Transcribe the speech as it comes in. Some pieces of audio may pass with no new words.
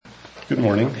Good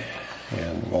morning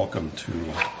and welcome to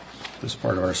this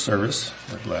part of our service.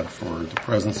 We're glad for the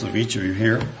presence of each of you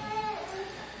here.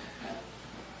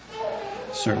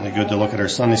 Certainly good to look at our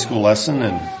Sunday school lesson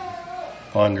and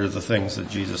ponder the things that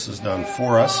Jesus has done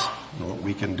for us and what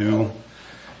we can do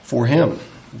for him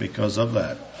because of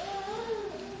that.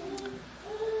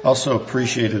 Also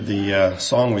appreciated the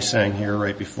song we sang here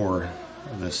right before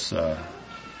this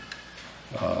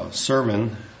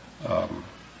sermon.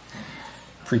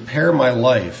 Prepare my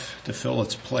life to fill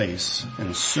its place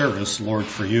in service, Lord,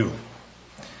 for you.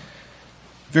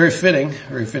 Very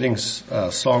fitting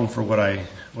song for what I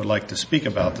would like to speak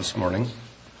about this morning.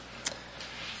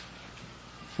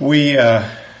 We are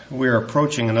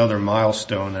approaching another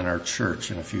milestone in our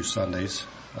church in a few Sundays,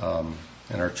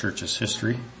 in our church's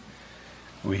history.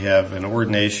 We have an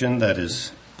ordination that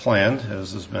is planned,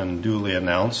 as has been duly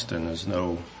announced, and is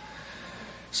no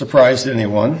surprise to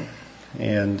anyone.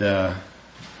 And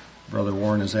Brother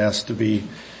Warren is asked to be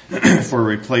for a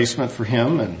replacement for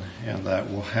him, and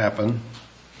that will happen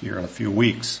here in a few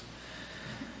weeks.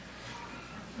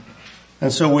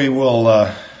 And so we will,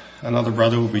 another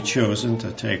brother will be chosen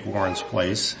to take Warren's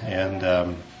place.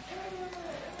 And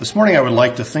this morning I would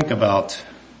like to think about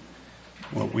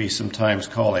what we sometimes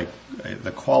call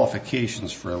the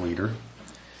qualifications for a leader.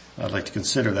 I'd like to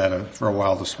consider that for a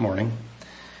while this morning.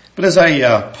 But as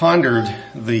I pondered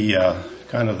the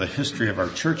kind of the history of our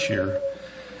church here,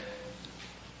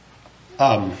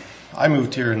 I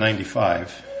moved here in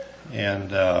 95,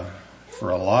 and for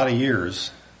a lot of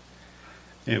years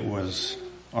it was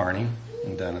Arnie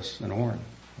and Dennis and Warren.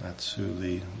 That's who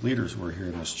the leaders were here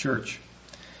in this church.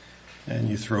 And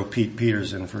you throw Pete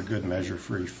Peters in for good measure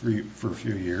for a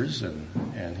few years,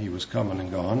 and he was coming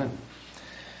and gone.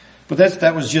 But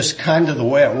that was just kind of the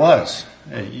way it was.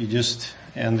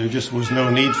 And there just was no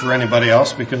need for anybody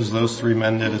else because those three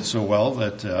men did it so well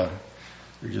that there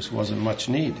just wasn't much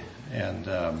need. And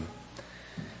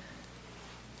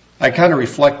I kind of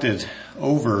reflected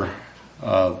over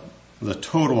the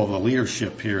total of the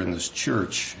leadership here in this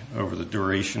church over the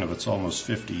duration of its almost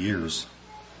 50 years.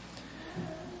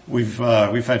 We've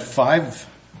had 5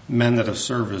 men that have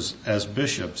served as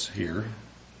bishops here.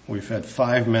 We've had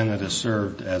 5 men that have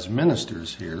served as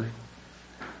ministers here,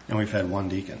 and we've had 1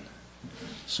 deacon.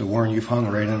 So Warren, you've hung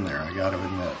right in there, I got to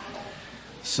admit.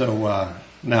 So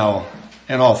now,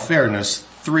 in all fairness,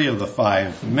 3 of the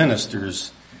 5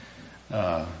 ministers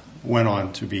went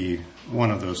on to be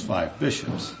one of those 5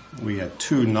 bishops. We had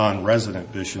 2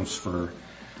 non-resident bishops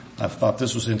I thought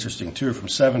this was interesting too, from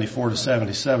 74 to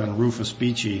 77, Rufus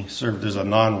Beachy served as a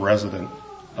non-resident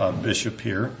bishop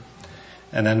here.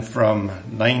 And then from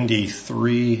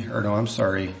 93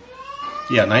 to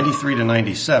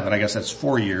 97, I guess that's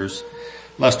 4 years,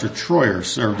 Lester Troyer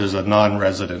served as a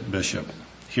non-resident bishop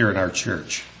here in our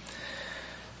church.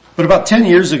 But about 10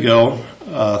 years ago,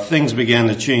 things began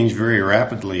to change very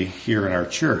rapidly here in our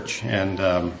church. And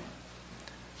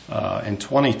in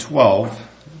 2012,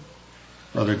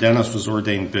 Brother Dennis was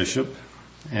ordained bishop.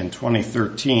 In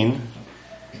 2013,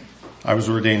 I was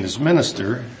ordained as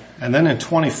minister. And then in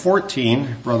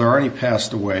 2014, Brother Arnie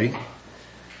passed away.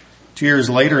 2 years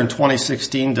later, in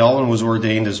 2016, Dylan was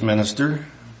ordained as minister.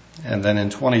 And then in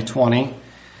 2020,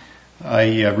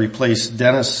 I replaced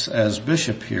Dennis as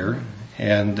bishop here.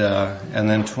 And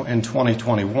then in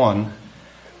 2021,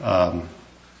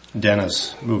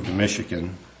 Dennis moved to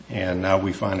Michigan. And now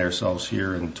we find ourselves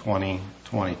here in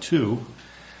 2022,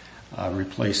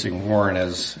 replacing Warren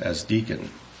as deacon.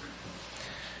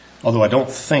 Although I don't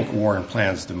think Warren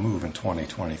plans to move in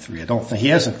 2023. He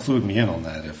hasn't clued me in on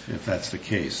that if that's the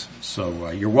case. So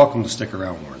you're welcome to stick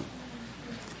around, Warren.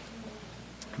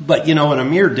 But in a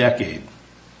mere decade,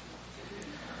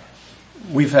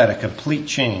 we've had a complete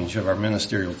change of our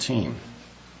ministerial team.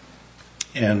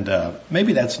 And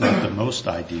maybe that's not the most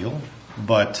ideal,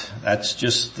 but that's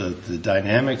just the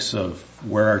dynamics of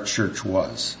where our church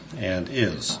was and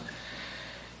is.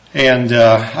 And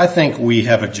I think we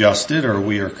have adjusted, or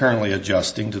we are currently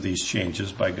adjusting to these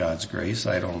changes by God's grace.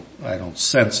 I don't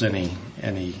sense any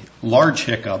large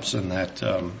hiccups in that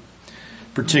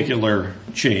particular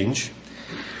change.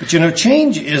 But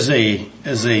change is a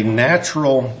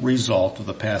natural result of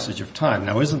the passage of time.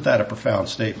 Now, isn't that a profound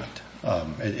statement?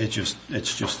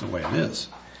 It's just the way it is.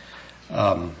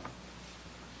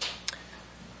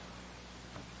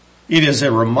 It is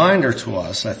a reminder to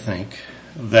us, I think,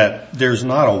 that there's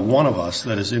not a one of us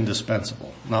that is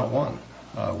indispensable. Not one.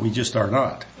 We just are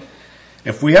not.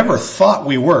 If we ever thought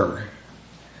we were,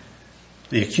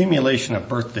 the accumulation of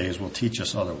birthdays will teach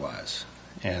us otherwise.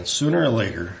 And sooner or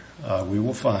later, we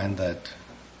will find that,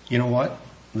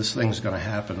 this thing's going to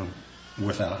happen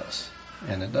without us.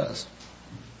 And it does.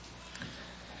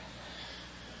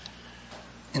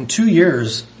 In 2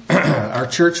 years, our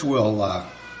church will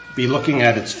be looking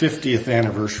at its 50th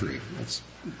anniversary. It's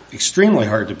extremely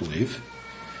hard to believe.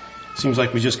 Seems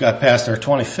like we just got past our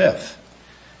 25th.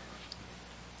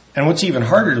 And what's even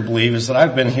harder to believe is that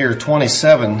I've been here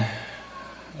 27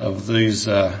 of these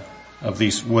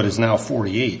what is now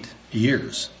 48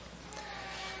 years.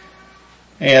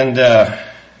 And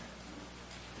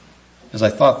as I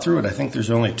thought through it, I think there's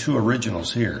only 2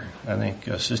 originals here. I think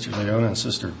Sister Leona and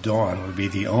Sister Dawn would be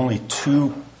the only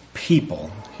 2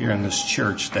 people here in this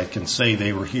church that can say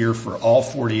they were here for all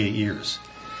 48 years.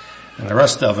 And the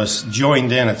rest of us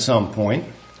joined in at some point,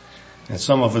 and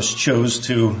some of us chose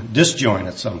to disjoin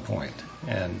at some point.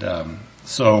 And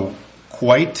so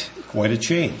quite a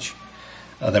change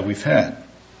that we've had.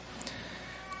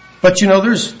 But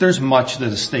there's much that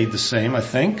has stayed the same, I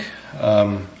think.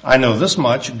 I know this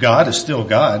much: God is still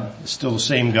God. It's still the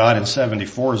same God in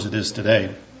 74 as it is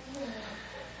today.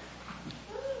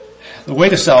 The way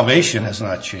to salvation has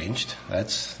not changed.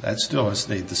 That still has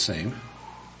stayed the same.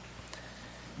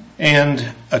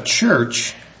 And a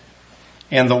church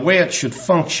and the way it should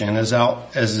function as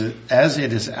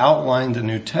it is outlined in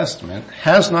the New Testament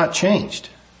has not changed.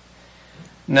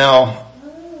 Now,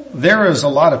 there is a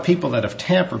lot of people that have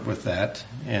tampered with that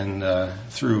and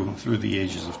through the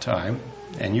ages of time,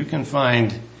 and you can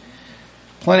find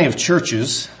plenty of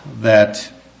churches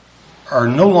that are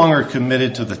no longer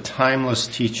committed to the timeless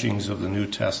teachings of the New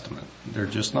Testament. They're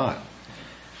just not.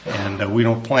 And we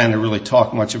don't plan to really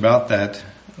talk much about that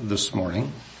this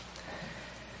morning.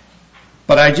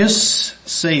 But I just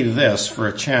say this for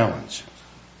a challenge.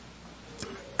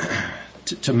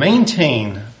 To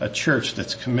maintain a church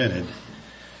that's committed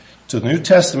to the New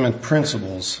Testament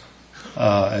principles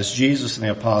as Jesus and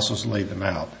the apostles laid them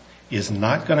out is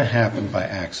not going to happen by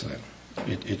accident.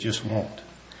 It just won't.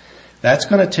 That's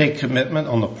going to take commitment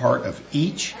on the part of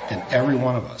each and every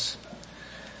one of us.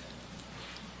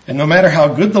 And no matter how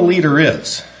good the leader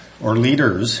is, or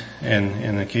leaders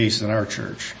in the case in our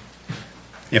church,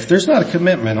 if there's not a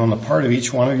commitment on the part of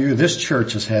each one of you, this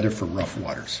church is headed for rough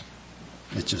waters.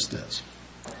 It just is.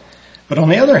 But on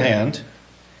the other hand,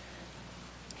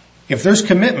 if there's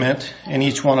commitment in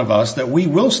each one of us that we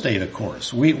will stay the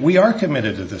course, we are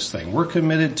committed to this thing. We're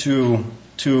committed to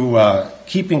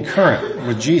keeping current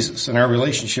with Jesus and our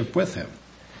relationship with Him.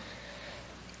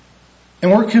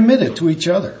 And we're committed to each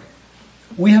other.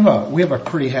 We have a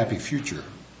pretty happy future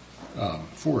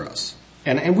for us.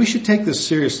 And we should take this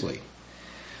seriously.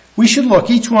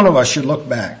 Each one of us should look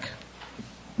back,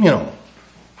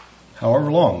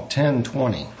 however long, 10,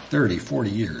 20, 30, 40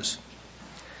 years.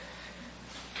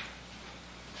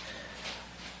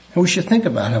 And we should think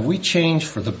about, have we changed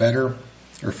for the better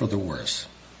or for the worse?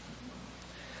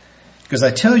 Because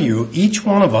I tell you, each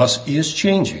one of us is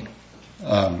changing.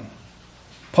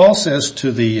 Paul says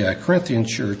to the Corinthian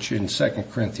church in 2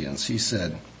 Corinthians, he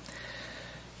said,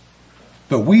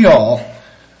 "But we all,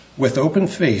 with open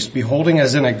face, beholding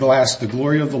as in a glass the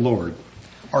glory of the Lord,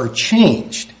 are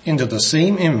changed into the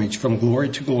same image from glory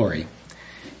to glory,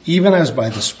 even as by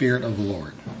the Spirit of the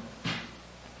Lord."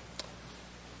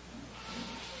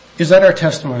 Is that our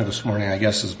testimony this morning? I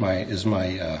guess is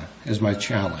my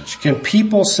challenge. Can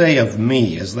people say of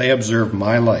me as they observe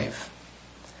my life,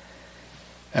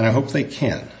 and I hope they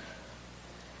can,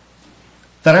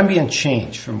 that I'm being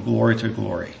changed from glory to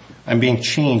glory? I'm being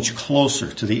changed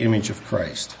closer to the image of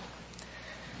Christ.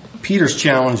 Peter's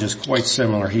challenge is quite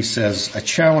similar. He says, "I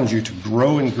challenge you to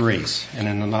grow in grace and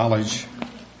in the knowledge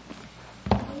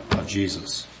of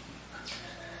Jesus."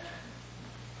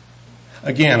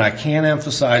 Again, I can't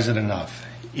emphasize it enough.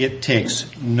 It takes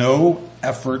no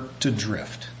effort to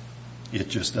drift. It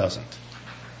just doesn't.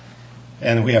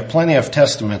 And we have plenty of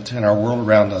testament in our world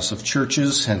around us of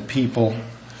churches and people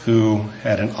who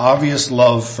had an obvious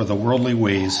love for the worldly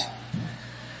ways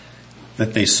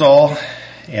that they saw,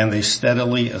 and they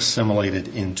steadily assimilated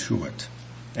into it.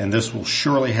 And this will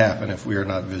surely happen if we are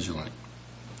not vigilant.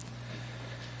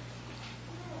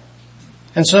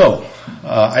 And so,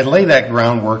 I lay that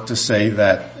groundwork to say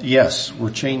that, yes,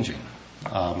 we're changing.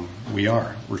 We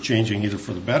are. We're changing either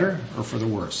for the better or for the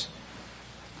worse.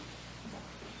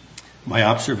 My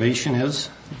observation is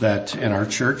that in our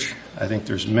church, I think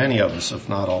there's many of us, if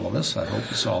not all of us, I hope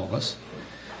it's all of us,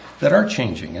 that are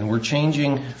changing. And we're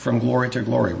changing from glory to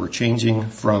glory. We're changing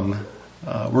from,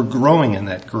 we're growing in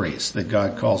that grace that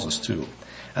God calls us to.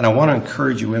 And I want to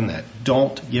encourage you in that.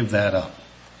 Don't give that up.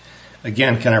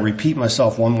 Again, can I repeat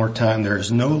myself one more time? There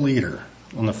is no leader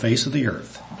on the face of the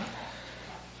earth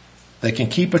that can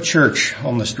keep a church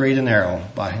on the straight and narrow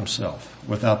by himself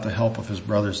without the help of his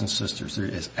brothers and sisters. There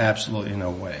is absolutely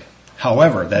no way.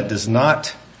 However, that does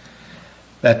not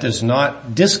that does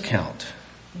not discount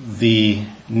the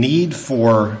need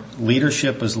for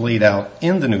leadership as laid out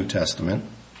in the New Testament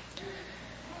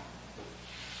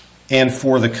and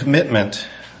for the commitment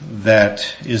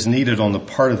that is needed on the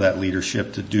part of that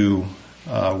leadership to do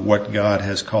what God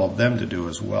has called them to do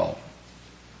as well.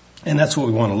 And that's what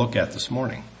we want to look at this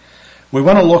morning. We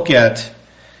want to look at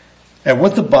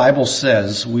what the Bible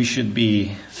says we should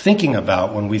be thinking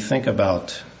about when we think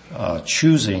about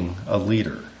choosing a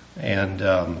leader.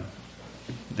 And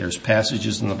there's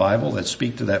passages in the Bible that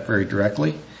speak to that very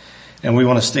directly. And we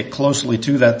want to stick closely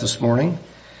to that this morning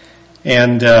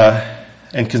and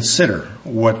consider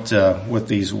what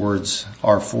these words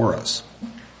are for us.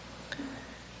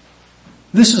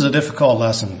 This is a difficult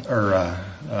lesson or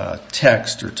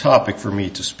text or topic for me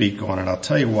to speak on, and I'll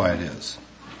tell you why it is.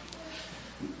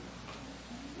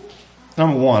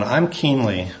 Number one, I'm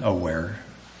keenly aware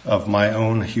of my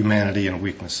own humanity and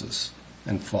weaknesses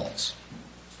and faults,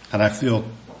 and I feel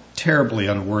terribly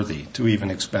unworthy to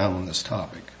even expound on this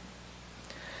topic.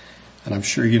 And I'm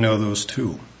sure you know those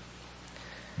too.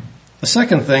 The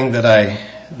second thing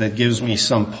that gives me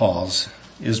some pause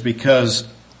is because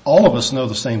all of us know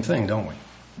the same thing, don't we?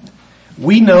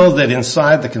 We know that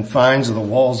inside the confines of the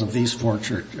walls of these four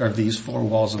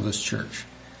walls of this church,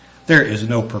 there is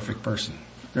no perfect person.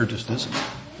 There just isn't.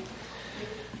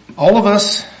 All of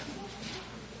us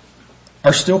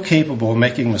are still capable of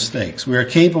making mistakes. We are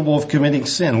capable of committing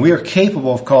sin. We are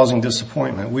capable of causing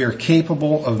disappointment. We are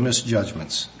capable of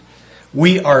misjudgments.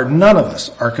 None of us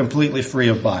are completely free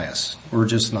of bias. We're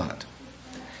just not.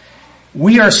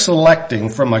 We are selecting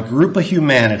from a group of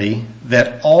humanity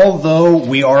that although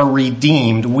we are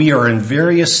redeemed, we are in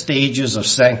various stages of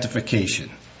sanctification.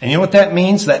 And you know what that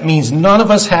means? That means none of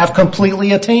us have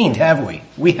completely attained, have we?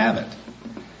 We haven't.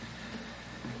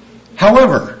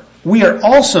 However, we are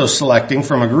also selecting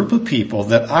from a group of people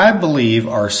that I believe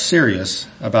are serious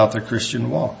about their Christian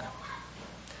walk.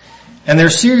 And they're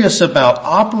serious about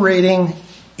operating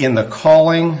in the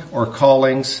calling or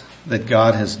callings that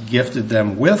God has gifted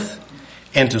them with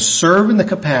and to serve in the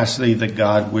capacity that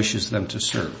God wishes them to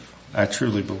serve. I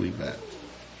truly believe that.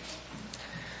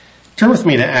 Turn with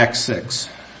me to Acts 6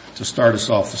 to start us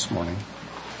off this morning.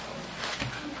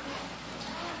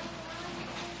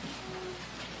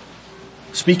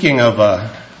 Speaking of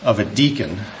a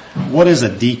deacon, what is a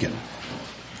deacon?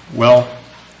 Well,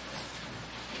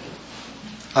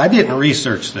 I didn't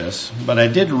research this, but I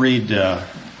did read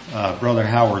Brother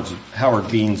Howard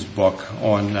Bean's book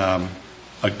on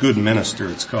A Good Minister,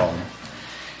 it's called.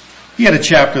 He had a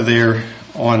chapter there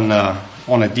on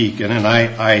a deacon, and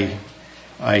I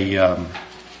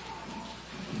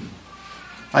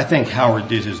think Howard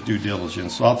did his due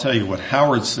diligence. So I'll tell you what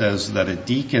Howard says that a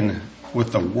deacon,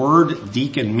 what the word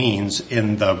deacon means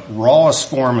in the rawest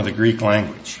form of the Greek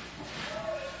language.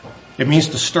 It means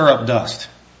to stir up dust.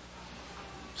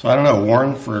 So I don't know,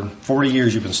 Warren, for 40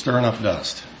 years you've been stirring up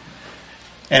dust.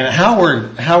 And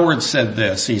Howard said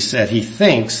this. He said he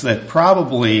thinks that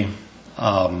probably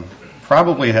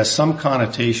it has some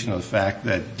connotation of the fact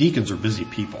that deacons are busy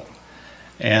people.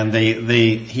 And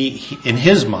he in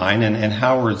his mind and in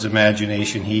Howard's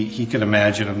imagination, he could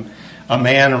imagine a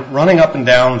man running up and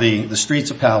down the streets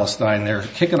of Palestine there,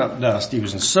 kicking up dust. He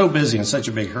was so busy in such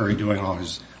a big hurry doing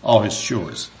all his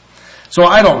chores. So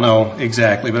I don't know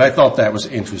exactly, but I thought that was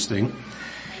interesting.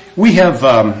 We have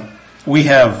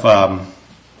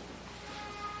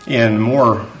in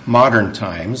more modern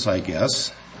times, I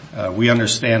guess, we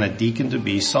understand a deacon to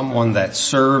be someone that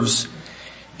serves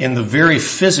in the very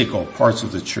physical parts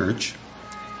of the church.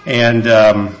 And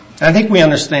I think we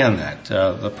understand that.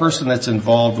 The person that's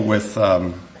involved with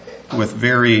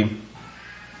very,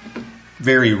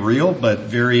 very real, but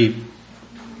very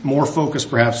more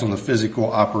focused perhaps on the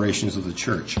physical operations of the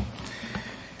church.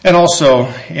 And also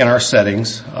in our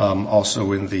settings,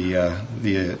 also in the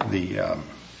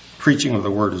preaching of the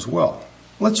word as well.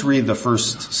 Let's read the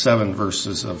first 7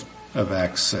 verses of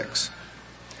Acts 6.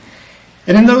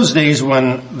 And in those days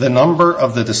when the number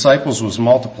of the disciples was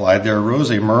multiplied, there arose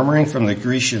a murmuring from the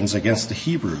Grecians against the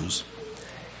Hebrews,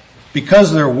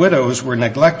 because their widows were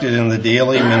neglected in the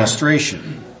daily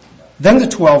ministration. Then the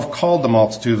 12 called the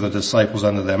multitude of the disciples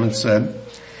unto them and said,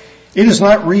 It is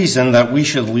not reason that we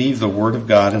should leave the word of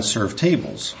God and serve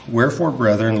tables. Wherefore,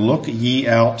 brethren, look ye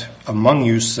out among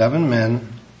you 7 men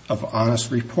of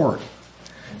honest report,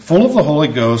 full of the Holy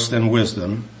Ghost and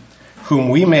wisdom, whom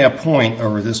we may appoint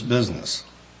over this business.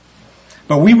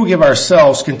 But we will give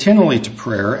ourselves continually to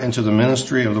prayer and to the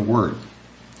ministry of the word.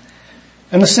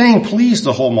 And the saying pleased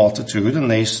the whole multitude,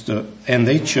 and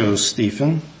they chose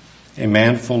Stephen, a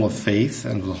man full of faith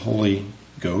and of the Holy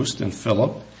Ghost, and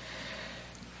Philip,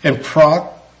 and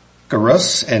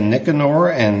Prochorus, and Nicanor,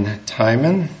 and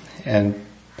Timon, and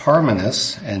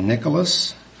Parmenas, and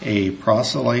Nicholas, a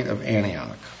proselyte of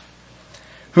Antioch,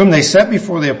 whom they set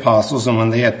before the apostles, and when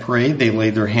they had prayed, they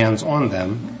laid their hands on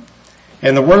them.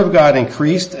 And the word of God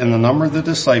increased, and the number of the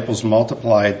disciples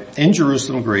multiplied in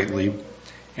Jerusalem greatly,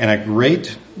 and a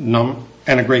great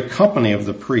company of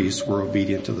the priests were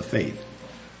obedient to the faith.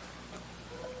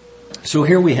 So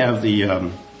here we have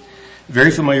the very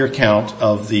familiar account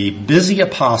of the busy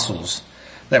apostles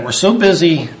that were so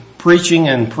busy preaching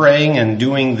and praying and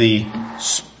doing the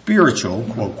spiritual,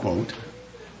 quote, quote,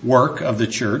 work of the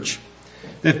church,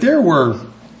 that there were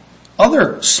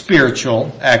other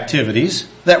spiritual activities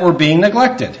that were being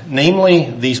neglected,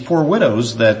 namely these poor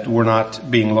widows that were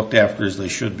not being looked after as they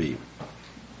should be.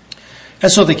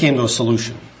 And so they came to a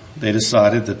solution. They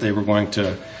decided that they were going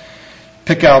to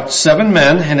pick out 7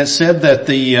 men, and it said that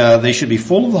they should be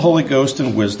full of the Holy Ghost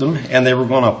and wisdom, and they were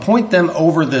going to appoint them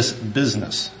over this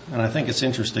business. And I think it's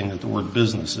interesting that the word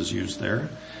business is used there,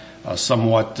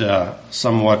 somewhat a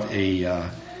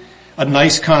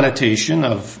nice connotation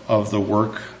of the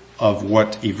work of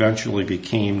what eventually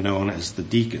became known as the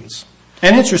deacons.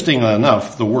 And interestingly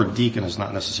enough, the word deacon is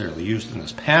not necessarily used in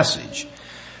this passage,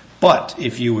 but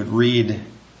if you would read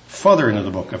further into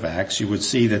the book of Acts, you would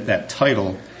see that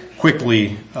title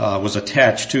quickly was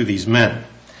attached to these men.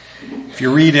 If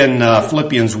you read in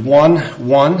Philippians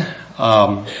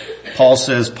 1:1, Paul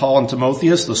says, Paul and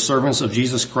Timotheus, the servants of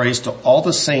Jesus Christ, to all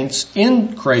the saints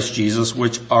in Christ Jesus,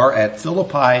 which are at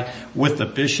Philippi with the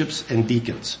bishops and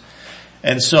deacons.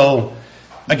 And so,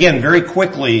 again, very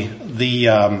quickly, the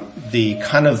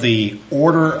kind of the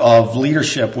order of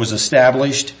leadership was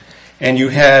established, and you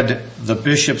had the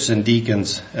bishops and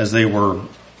deacons as they were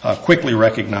quickly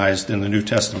recognized in the New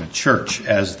Testament church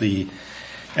as the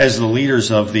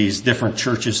leaders of these different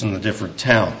churches in the different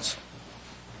towns.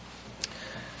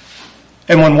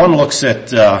 And when one looks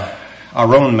at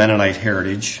our own Mennonite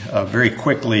heritage, very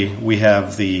quickly we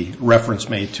have the reference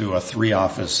made to a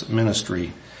 3-office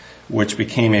ministry, which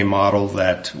became a model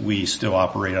that we still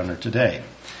operate under today.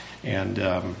 And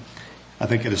I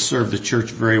think it has served the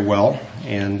church very well,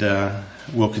 and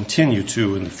will continue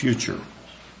to in the future.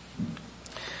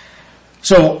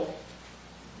 So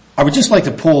I would just like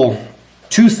to pull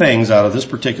 2 things out of this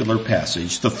particular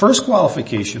passage. The first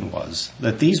qualification was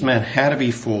that these men had to be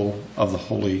full of the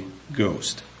Holy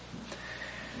Ghost.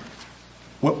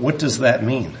 What does that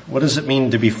mean? What does it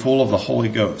mean to be full of the Holy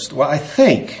Ghost? Well, I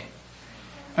guess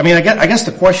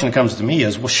the question that comes to me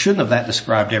is, well, shouldn't have that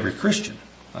described every Christian?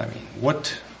 I mean, were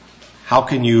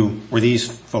these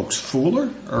folks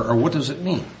fooler, or what does it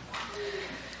mean?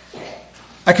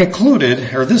 I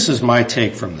concluded, or this is my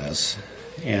take from this,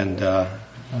 and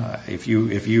if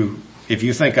you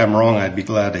think I'm wrong, I'd be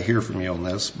glad to hear from you on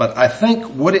this. But I think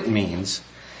what it means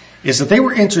is that they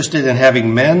were interested in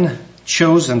having men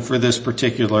chosen for this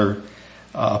particular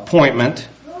appointment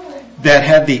that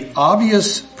had the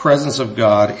obvious presence of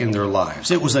God in their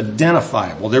lives. It was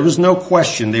identifiable. There was no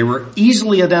question. They were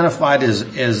easily identified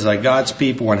as God's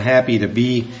people and happy to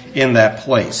be in that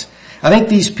place. I think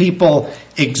these people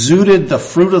exuded the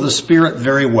fruit of the Spirit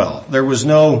very well. There was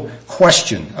no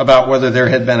question about whether there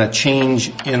had been a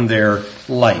change in their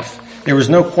life. There was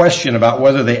no question about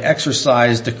whether they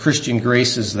exercised the Christian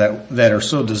graces that are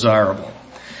so desirable.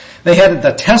 They had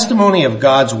the testimony of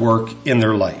God's work in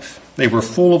their life. They were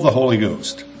full of the Holy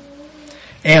Ghost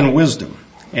and wisdom.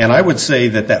 And I would say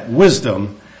that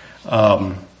wisdom,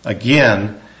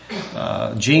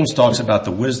 James talks about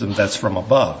the wisdom that's from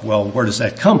above. Well, where does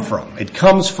that come from? It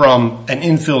comes from an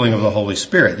infilling of the Holy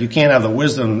Spirit. You can't have the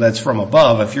wisdom that's from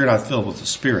above if you're not filled with the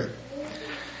Spirit.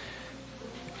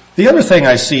 The other thing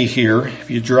I see here, if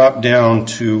you drop down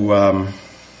to,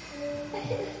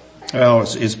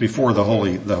 it's before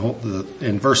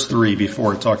in verse 3,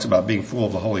 before it talks about being full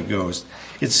of the Holy Ghost.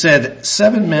 It said,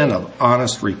 7 men of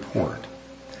honest report.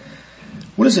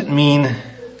 What does it mean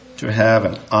to have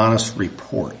an honest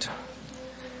report?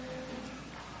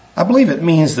 I believe it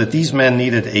means that these men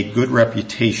needed a good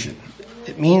reputation.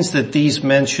 It means that these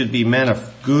men should be men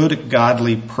of good,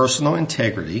 godly, personal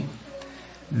integrity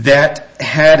that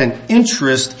had an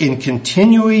interest in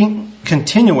continuing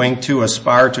to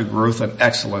aspire to growth and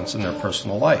excellence in their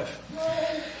personal life.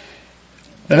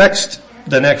 The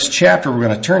next chapter we're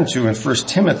going to turn to in 1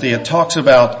 Timothy, it talks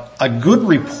about a good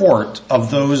report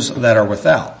of those that are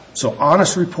without. So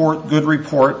honest report, good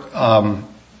report,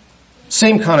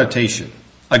 same connotation.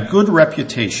 A good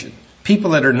reputation.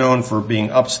 People that are known for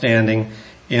being upstanding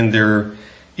in their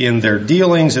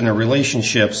dealings, in their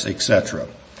relationships, etc.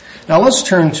 Now let's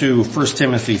turn to 1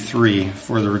 Timothy 3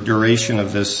 for the duration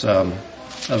of this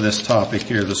of this topic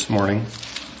here this morning.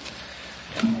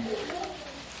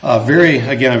 A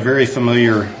very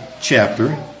familiar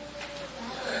chapter.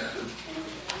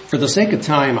 For the sake of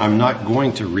time, I'm not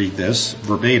going to read this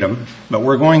verbatim, but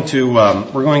we're going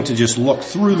to just look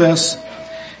through this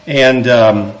and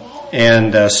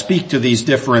speak to these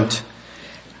different.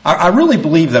 I really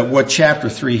believe that what chapter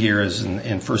 3 here is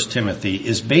in 1 Timothy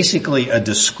is basically a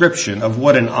description of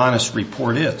what an honest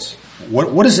report is.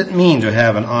 What does it mean to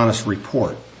have an honest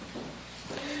report?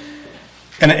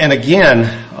 And again,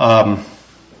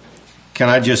 can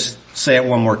I just say it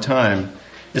one more time?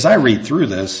 As I read through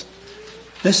this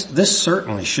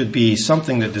certainly should be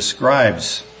something that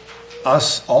describes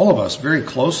us, all of us, very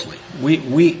closely.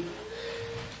 We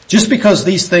just because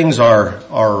these things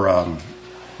are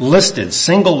listed,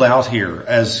 singled out here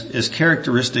as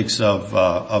characteristics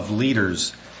of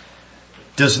leaders,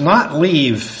 does not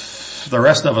leave the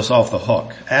rest of us off the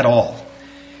hook at all.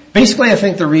 Basically, I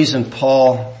think the reason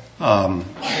Paul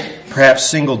perhaps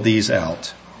singled these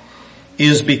out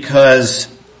is because,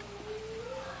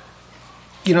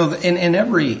 you know, in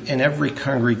every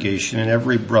congregation, in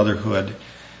every brotherhood,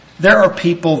 there are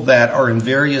people that are in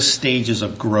various stages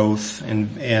of growth,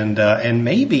 and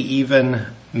maybe even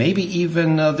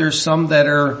there's some that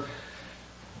are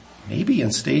maybe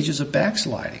in stages of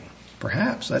backsliding.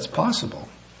 Perhaps that's possible.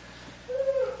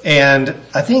 And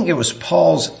I think it was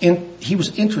he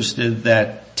was interested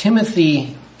that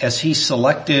Timothy, as he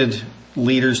selected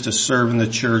leaders to serve in the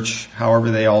church,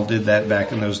 however they all did that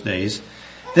back in those days,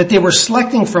 that they were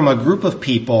selecting from a group of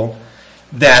people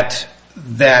that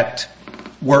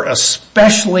were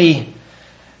especially,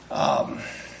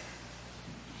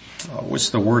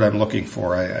 what's the word I'm looking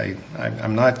for?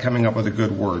 I'm not coming up with a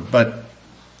good word, but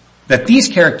that these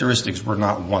characteristics were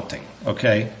not wanting,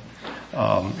 okay,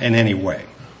 in any way.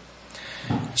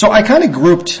 So I kind of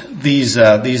grouped these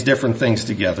different things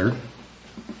together.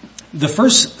 The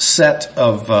first set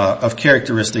of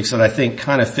characteristics that I think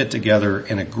kind of fit together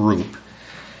in a group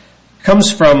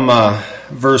comes from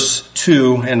verse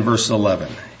 2 and verse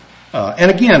 11.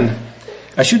 And again,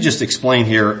 I should just explain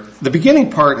here, the beginning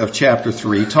part of chapter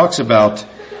 3 talks about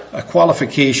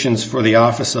qualifications for the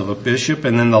office of a bishop,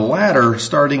 and then the latter,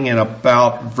 starting in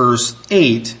about verse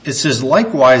 8, it says,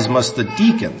 likewise must the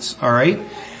deacons, all right?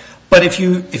 But if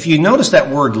you notice that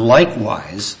word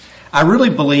likewise, I really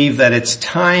believe that it's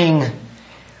tying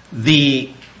the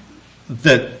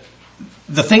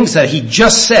things that he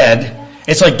just said.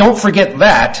 It's like, don't forget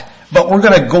that, but we're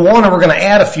going to go on and we're going to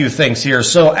add a few things here.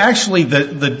 So actually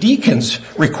the deacons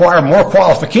require more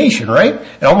qualification, right?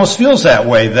 It almost feels that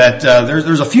way, that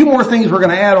there's a few more things we're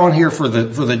going to add on here for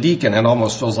the deacon. It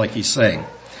almost feels like he's saying.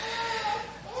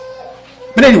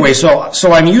 But anyway, so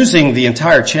I'm using the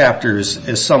entire chapters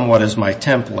as somewhat as my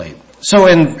template. So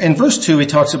in verse 2 he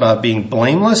talks about being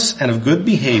blameless and of good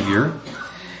behavior.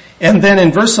 And then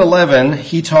in verse 11,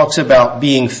 he talks about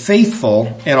being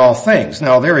faithful in all things.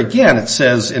 Now there again, it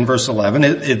says in verse 11,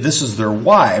 this is their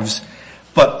wives.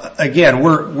 But again,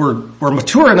 we're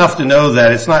mature enough to know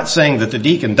that it's not saying that the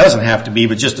deacon doesn't have to be,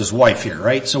 but just his wife here,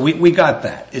 right? So we got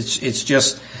that. It's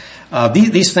just,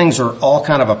 these things are all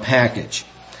kind of a package.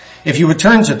 If you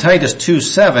return to Titus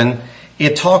 2:7,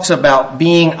 it talks about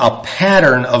being a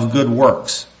pattern of good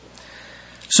works.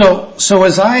 So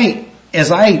as I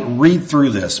read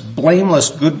through this, blameless,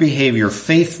 good behavior,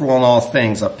 faithful in all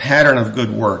things, a pattern of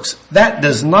good works, that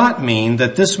does not mean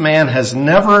that this man has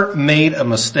never made a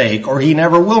mistake or he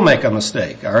never will make a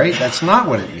mistake, all right? That's not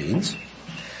what it means.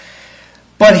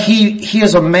 But he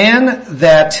is a man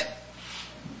that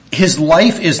his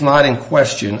life is not in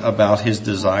question about his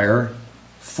desire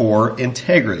for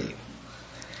integrity.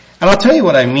 And I'll tell you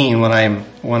what I mean what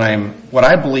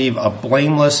I believe a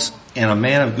blameless and a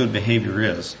man of good behavior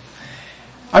is.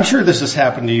 I'm sure this has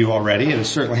happened to you already, and it's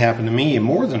certainly happened to me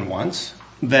more than once,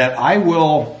 that I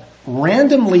will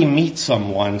randomly meet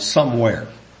someone somewhere,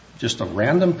 just a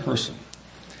random person.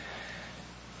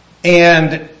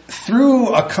 And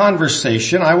through a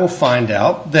conversation, I will find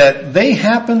out that they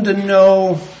happen to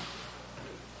know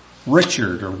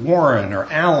Richard or Warren or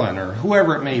Alan or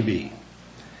whoever it may be.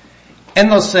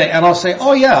 And I'll say,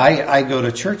 oh yeah, I go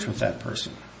to church with that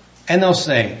person. And they'll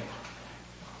say,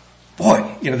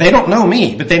 boy, they don't know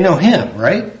me, but they know him,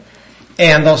 right?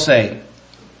 And they'll say,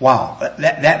 wow,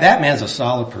 that man's a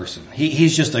solid person.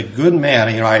 He's just a good man.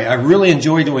 I really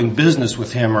enjoy doing business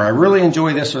with him, or I really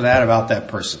enjoy this or that about that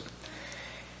person.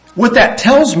 What that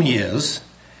tells me is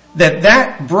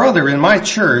that brother in my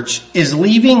church is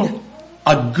leaving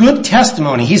a good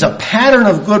testimony. He's a pattern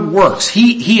of good works.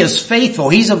 He is faithful.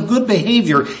 He's of good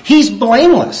behavior. He's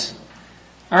blameless.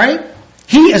 All right?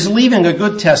 He is leaving a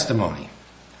good testimony.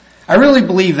 I really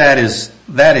believe that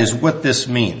is what this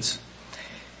means.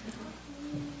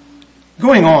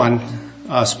 Going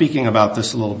on, speaking about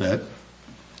this a little bit,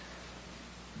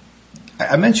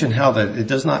 I mentioned how that it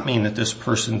does not mean that this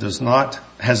person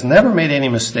has never made any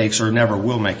mistakes or never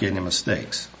will make any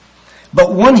mistakes.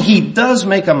 But when he does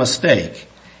make a mistake,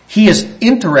 he is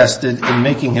interested in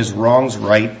making his wrongs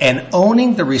right and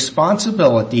owning the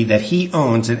responsibility that he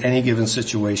owns in any given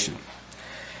situation.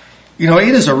 You know, it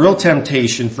is a real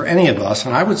temptation for any of us,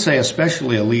 and I would say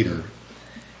especially a leader,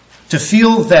 to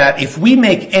feel that if we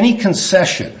make any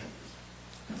concession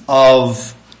own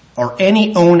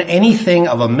anything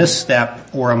of a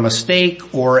misstep or a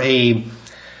mistake or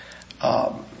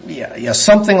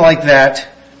something like that,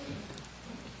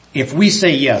 if we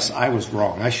say, yes, I was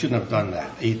wrong, I shouldn't have done that.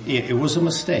 It was a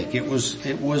mistake.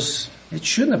 It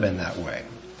shouldn't have been that way.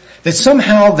 That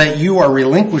somehow that you are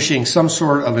relinquishing some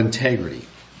sort of integrity.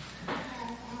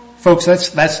 Folks,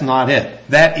 that's not it.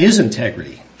 That is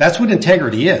integrity. That's what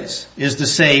integrity is to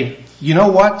say, you know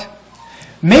what?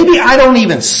 Maybe I don't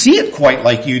even see it quite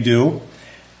like you do,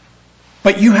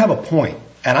 but you have a point,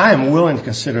 and I am willing to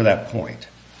consider that point.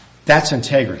 That's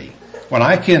integrity. When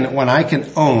I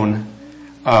can own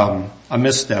a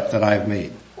misstep that I've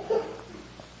made.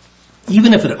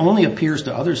 Even if it only appears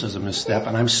to others as a misstep,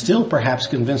 and I'm still perhaps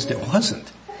convinced it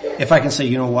wasn't. If I can say,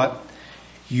 you know what?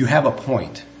 You have a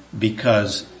point,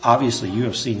 because obviously you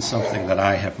have seen something that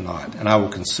I have not, and I will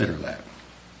consider that.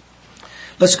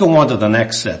 Let's go on to the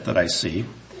next set that I see.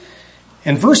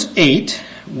 In verse 8,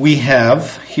 we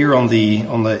have here on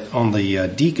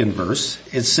the deacon verse,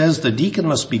 it says the deacon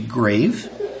must be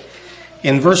grave.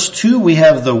 In verse 2, we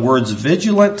have the words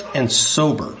vigilant and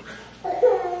sober.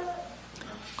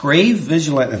 Grave,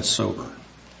 vigilant, and sober.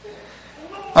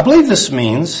 I believe this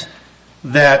means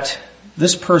that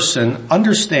this person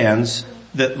understands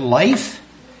that life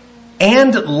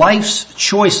and life's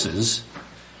choices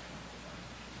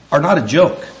are not a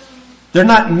joke. They're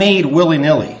not made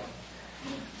willy-nilly.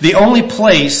 The only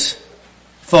place,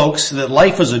 folks, that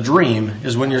life is a dream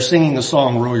is when you're singing the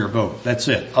song, Row Your Boat. That's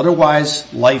it.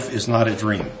 Otherwise, life is not a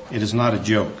dream. It is not a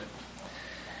joke.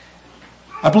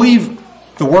 I believe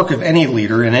the work of any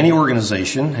leader in any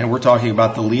organization, and we're talking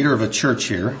about the leader of a church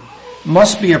here,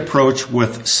 must be approached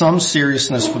with some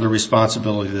seriousness for the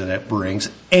responsibility that it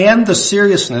brings and the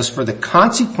seriousness for the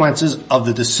consequences of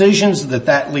the decisions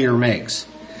that leader makes.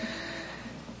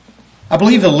 I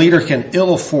believe a leader can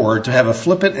ill afford to have a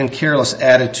flippant and careless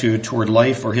attitude toward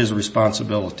life or his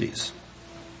responsibilities.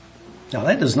 Now,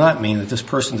 that does not mean that this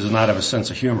person does not have a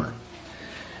sense of humor.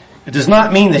 It does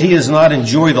not mean that he does not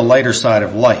enjoy the lighter side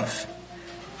of life.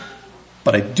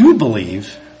 But I do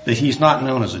believe that he's not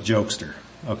known as a jokester,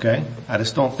 okay? I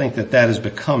just don't think that is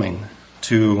becoming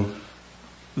to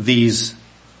these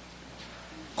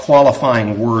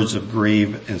qualifying words of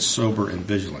grave and sober and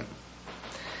vigilant.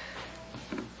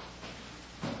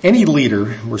 Any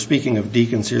leader, we're speaking of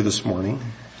deacons here this morning,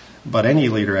 but any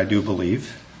leader I do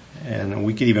believe, and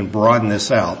we could even broaden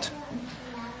this out,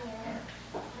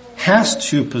 has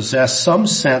to possess some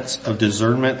sense of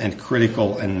discernment and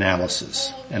critical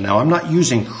analysis. And now I'm not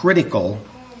using critical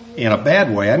in a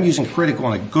bad way, I'm using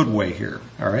critical in a good way here,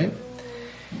 alright?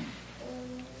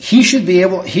 He should be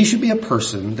a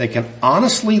person that can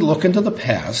honestly look into the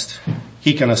past,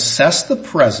 he can assess the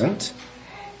present,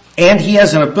 and he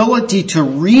has an ability to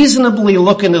reasonably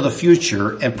look into the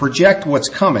future and project what's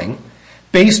coming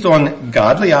based on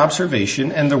godly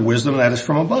observation and the wisdom that is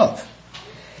from above.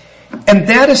 And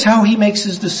that is how he makes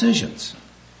his decisions.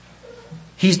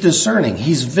 He's discerning.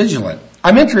 He's vigilant.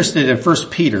 I'm interested in 1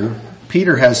 Peter.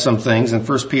 Peter has some things in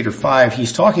 1 Peter 5.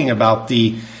 He's talking about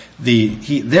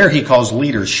there he calls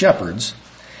leaders shepherds.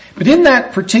 But in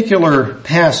that particular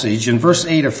passage, in verse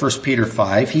 8 of 1 Peter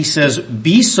 5, he says,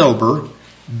 be sober,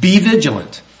 be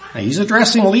vigilant. Now he's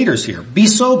addressing leaders here. Be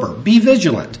sober, be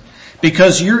vigilant,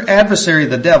 because your adversary,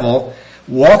 the devil,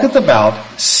 walketh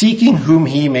about seeking whom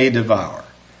he may devour.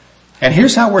 And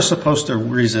here's how we're supposed to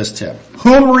resist him.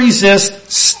 Whom resist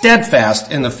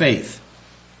steadfast in the faith.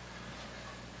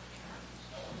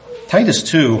 Titus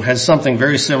 2 has something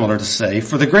very similar to say.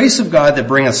 For the grace of God that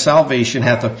bringeth salvation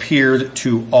hath appeared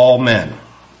to all men.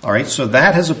 Alright, so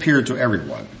that has appeared to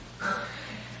everyone.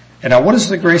 And now what does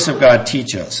the grace of God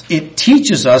teach us? It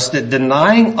teaches us that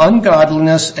denying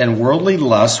ungodliness and worldly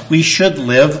lust, we should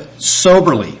live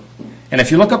soberly. And if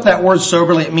you look up that word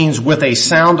soberly, it means with a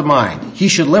sound mind. He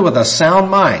should live with a sound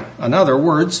mind. In other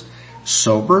words,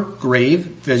 sober, grave,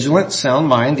 vigilant, sound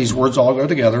mind. These words all go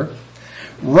together.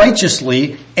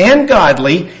 Righteously and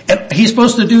godly. And he's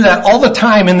supposed to do that all the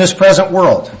time in this present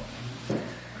world.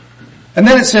 And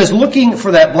then it says, looking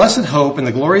for that blessed hope and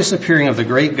the glorious appearing of the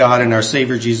great God and our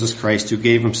Savior Jesus Christ, who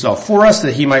gave himself for us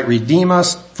that he might redeem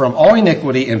us from all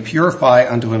iniquity and purify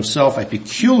unto himself a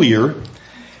peculiar.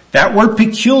 That word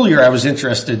peculiar, I was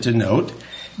interested to note,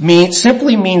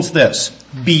 simply means this: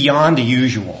 beyond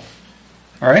usual.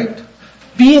 All right?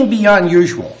 Being beyond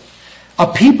usual.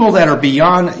 A people that are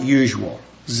beyond usual,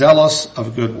 zealous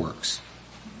of good works.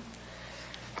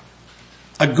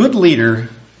 A good leader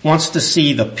wants to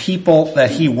see the people that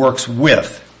he works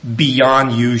with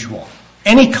beyond usual.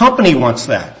 Any company wants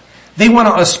that. They want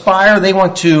to aspire, they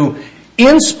want to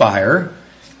inspire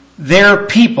their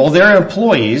people, their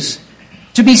employees,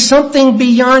 to be something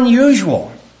beyond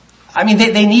usual. I mean,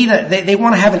 they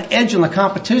want to have an edge in the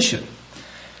competition.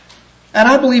 And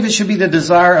I believe it should be the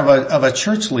desire of a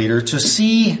church leader to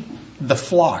see the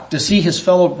flock, to see his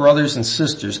fellow brothers and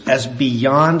sisters as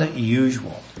beyond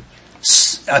usual,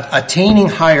 attaining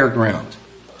higher ground.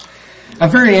 I'm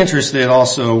very interested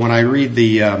also when I read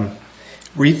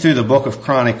through the book of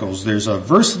Chronicles. There's a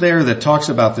verse there that talks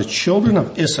about the children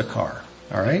of Issachar.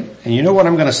 All right? And you know what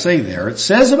I'm going to say there. It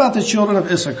says about the children of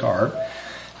Issachar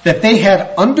that they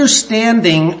had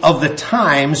understanding of the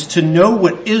times to know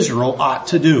what Israel ought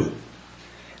to do.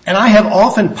 And I have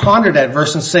often pondered that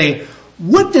verse and say,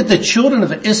 what did the children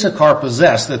of Issachar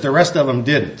possess that the rest of them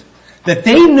didn't? That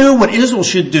they knew what Israel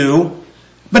should do,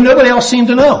 but nobody else seemed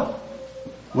to know.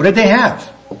 What did they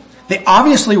have? They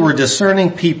obviously were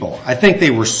discerning people. I think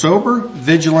they were sober,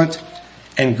 vigilant,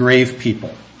 and grave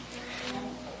people.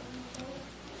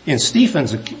 In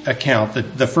Stephen's account,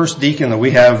 the first deacon that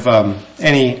we have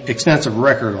any extensive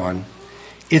record on,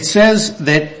 it says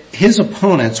that his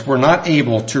opponents were not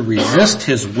able to resist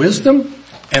his wisdom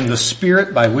and the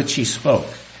spirit by which he spoke.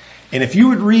 And if you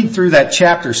would read through that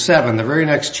chapter 7, the very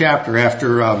next chapter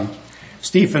after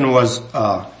Stephen was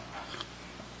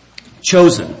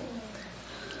chosen,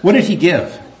 what did he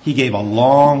give? He gave a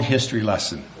long history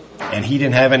lesson. And he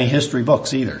didn't have any history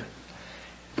books either.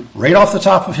 Right off the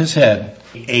top of his head,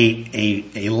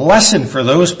 a lesson for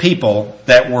those people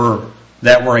that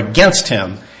were against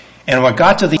him. And what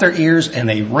got to their ears, and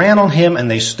they ran on him and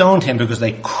they stoned him because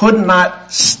they could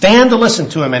not stand to listen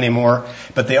to him anymore,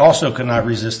 but they also could not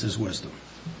resist his wisdom.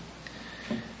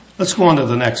 Let's go on to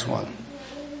the next one.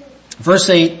 Verse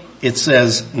 8, it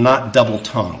says, not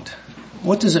double-tongued.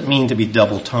 What does it mean to be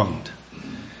double-tongued?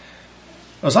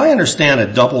 As I understand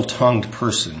a double-tongued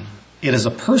person, it is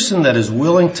a person that is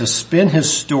willing to spin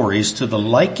his stories to the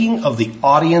liking of the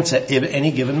audience at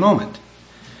any given moment.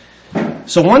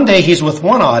 So one day he's with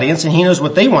one audience and he knows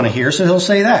what they want to hear, so he'll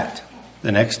say that.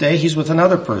 The next day he's with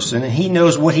another person and he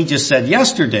knows what he just said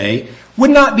yesterday would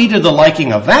not be to the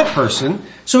liking of that person,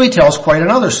 so he tells quite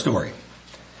another story.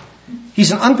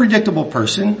 He's an unpredictable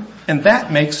person, and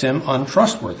that makes him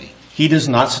untrustworthy. He does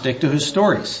not stick to his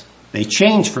stories. They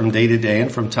change from day to day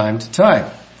and from time to time.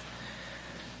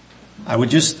 I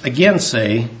would just again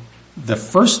say the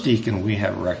first deacon we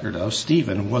have record of,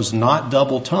 Stephen, was not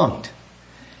double-tongued.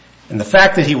 And the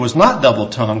fact that he was not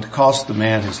double-tongued cost the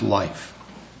man his life.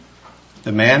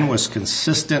 The man was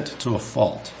consistent to a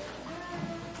fault.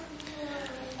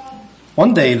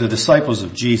 One day the disciples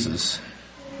of Jesus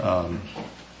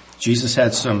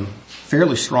had some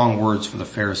fairly strong words for the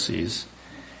Pharisees.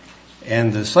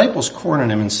 And the disciples cornered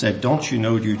him and said, don't you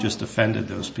know you just offended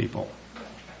those people?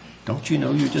 Don't you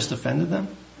know you just offended them?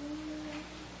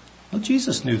 Well,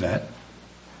 Jesus knew that.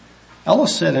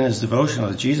 Ellis said in his devotional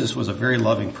that Jesus was a very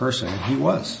loving person, and he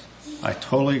was. I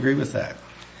totally agree with that.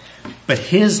 But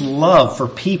his love for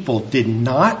people did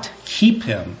not keep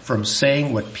him from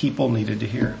saying what people needed to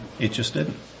hear. It just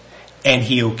didn't. And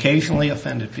he occasionally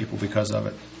offended people because of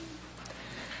it.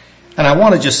 And I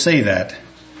want to just say that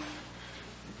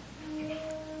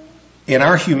in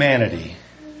our humanity,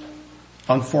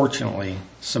 unfortunately,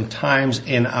 sometimes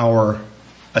in our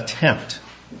attempt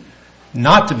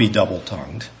not to be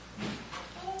double-tongued,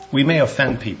 we may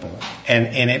offend people,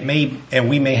 and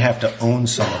we may have to own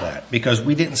some of that because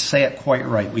we didn't say it quite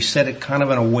right. We said it kind of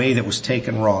in a way that was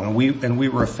taken wrong, and we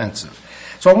were offensive.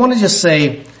 So I want to just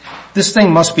say this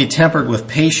thing must be tempered with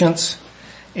patience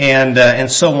and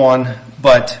so on,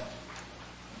 but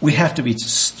we have to be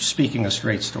speaking a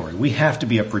straight story. We have to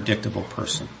be a predictable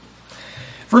person.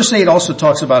 Verse 8 also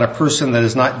talks about a person that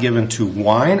is not given to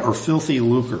wine or filthy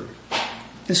lucre.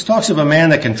 This talks of a man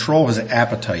that controls his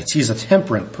appetites. He's a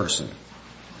temperate person.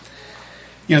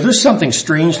 You know, there's something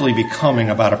strangely becoming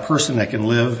about a person that can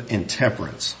live in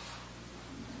temperance.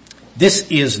 This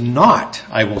is not,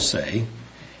 I will say,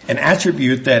 an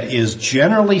attribute that is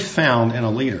generally found in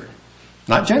a leader.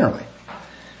 Not generally.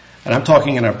 And I'm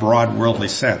talking in a broad worldly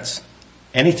sense.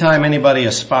 Anytime anybody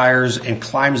aspires and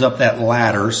climbs up that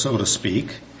ladder, so to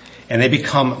speak, and they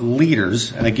become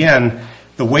leaders, and again,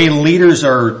 the way leaders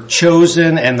are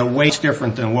chosen and the way it's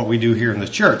different than what we do here in the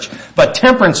church. But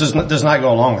temperance does not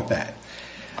go along with that.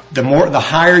 The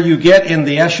higher you get in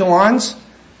the echelons,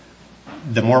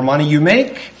 the more money you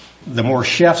make, the more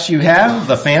chefs you have,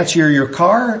 the fancier your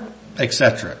car,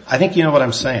 etc. I think you know what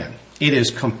I'm saying. It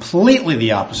is completely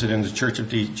the opposite in the Church of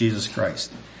Jesus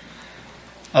Christ.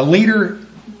 A leader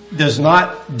does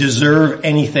not deserve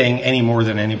anything any more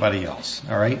than anybody else.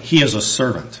 All right? He is a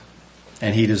servant,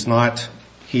 and he is not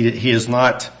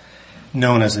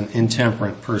known as an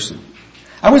intemperate person.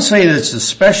 I would say that it's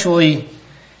especially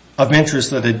of interest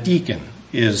that a deacon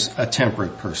is a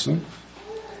temperate person.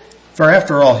 For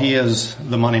after all, he is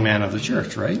the money man of the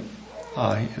church, right?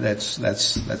 That's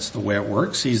the way it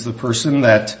works. He's the person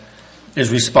that is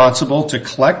responsible to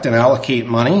collect and allocate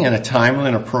money in a timely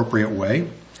and appropriate way.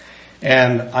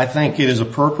 And I think it is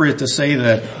appropriate to say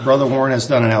that Brother Warren has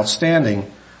done an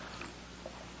outstanding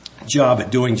job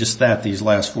at doing just that these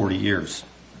last 40 years.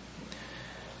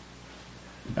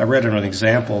 I read an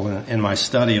example in my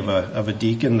study of a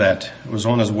deacon that was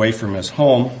on his way from his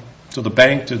home to the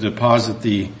bank to deposit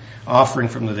the offering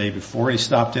from the day before. He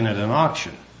stopped in at an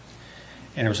auction.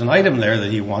 And there was an item there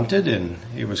that he wanted, and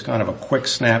it was kind of a quick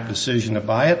snap decision to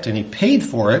buy it, and he paid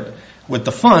for it with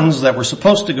the funds that were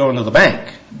supposed to go into the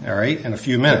bank, all right, in a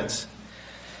few minutes.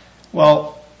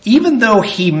 Well, even though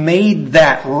he made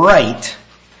that right,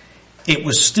 it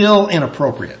was still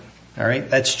inappropriate, all right?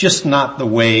 That's just not the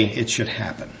way it should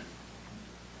happen.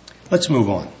 Let's move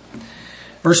on.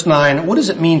 Verse 9, what does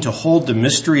it mean to hold the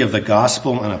mystery of the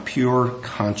gospel in a pure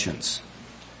conscience?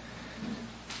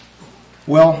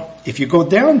 Well, if you go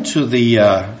down to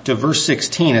verse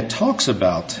 16, it talks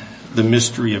about the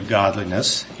mystery of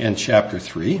godliness in chapter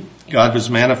 3. God was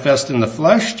manifest in the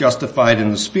flesh, justified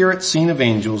in the spirit, seen of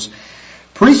angels,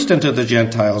 preached unto the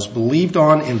Gentiles, believed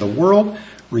on in the world,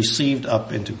 received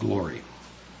up into glory.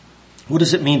 What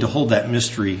does it mean to hold that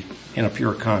mystery in a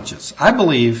pure conscience? I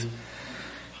believe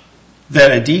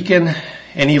that a deacon,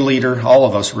 any leader, all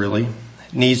of us really,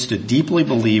 needs to deeply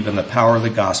believe in the power of the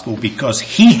gospel because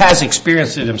he has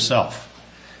experienced it himself.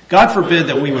 God forbid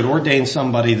that we would ordain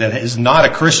somebody that is not a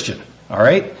Christian, all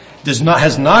right?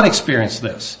 Has not experienced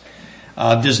this,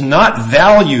 does not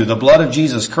value the blood of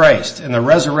Jesus Christ and the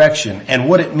resurrection and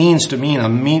what it means to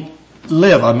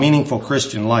live a meaningful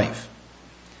Christian life,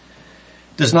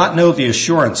 does not know the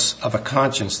assurance of a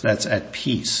conscience that's at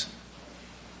peace.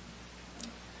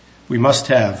 We must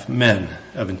have men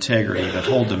of integrity that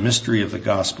hold the mystery of the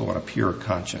gospel in a pure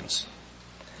conscience.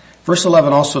 Verse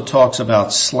 11 also talks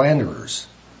about slanderers.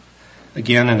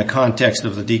 Again, in the context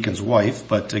of the deacon's wife,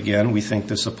 but again, we think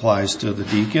this applies to the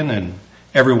deacon and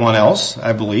everyone else,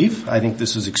 I believe. I think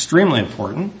this is extremely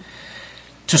important.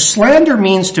 To slander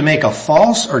means to make a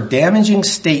false or damaging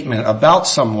statement about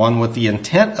someone with the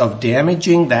intent of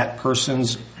damaging that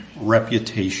person's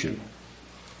reputation.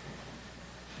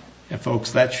 And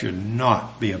folks, that should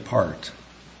not be a part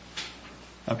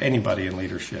of anybody in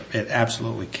leadership. It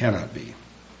absolutely cannot be.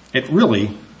 It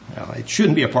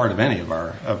shouldn't be a part of any of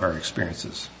our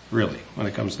experiences, really, when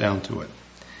it comes down to it.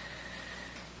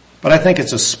 But I think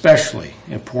it's especially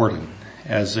important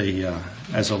as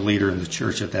a leader in the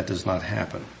church that does not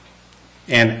happen.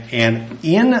 And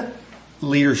in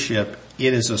leadership,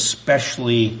 it is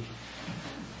especially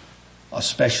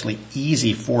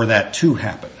easy for that to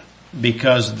happen.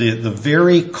 Because the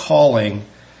very calling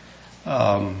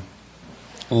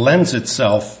lends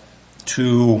itself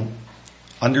to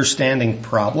understanding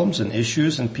problems and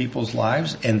issues in people's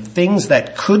lives and things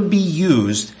that could be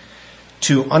used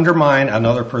to undermine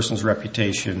another person's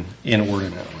reputation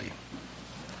inordinately.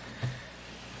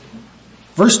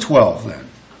 Verse 12 then.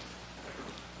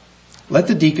 Let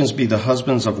the deacons be the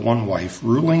husbands of one wife,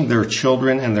 ruling their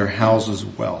children and their houses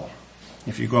well.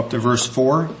 If you go up to verse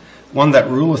 4, one that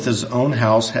ruleth his own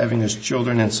house, having his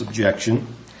children in subjection,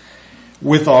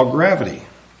 with all gravity.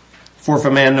 For if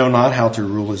a man know not how to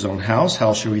rule his own house,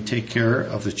 how shall he take care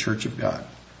of the church of God?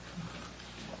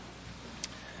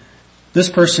 This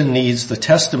person needs the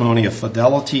testimony of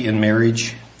fidelity in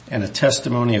marriage and a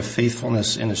testimony of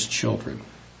faithfulness in his children.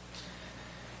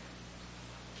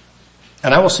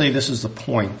 And I will say this is the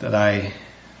point that I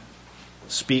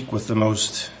speak with the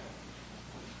most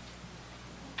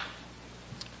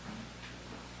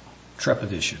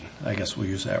trepidation, I guess we'll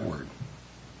use that word.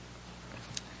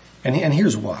 And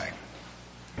here's why.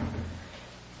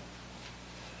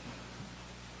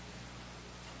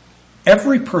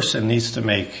 Every person needs to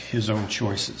make his own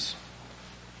choices.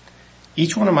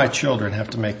 Each one of my children have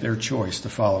to make their choice to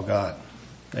follow God.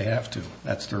 They have to.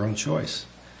 That's their own choice.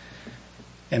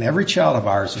 And every child of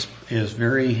ours is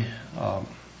very,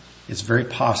 it's very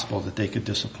possible that they could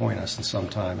disappoint us in some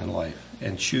time in life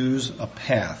and choose a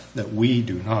path that we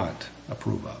do not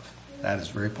approve of. That is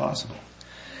very possible.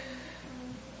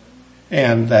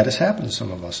 And that has happened to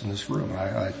some of us in this room.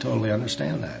 I totally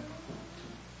understand that.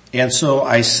 And so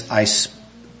I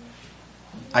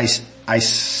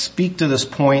speak to this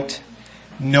point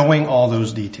knowing all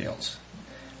those details.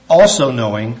 Also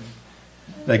knowing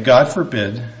that God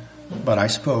forbid, but I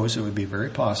suppose it would be very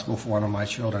possible for one of my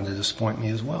children to disappoint me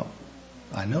as well.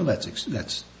 I know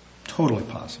that's totally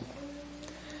possible.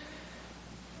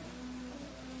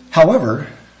 However,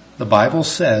 the Bible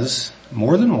says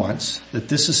more than once that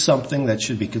this is something that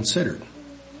should be considered.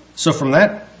 So from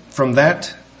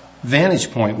that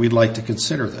vantage point, we'd like to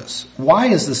consider this. Why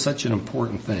is this such an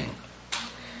important thing?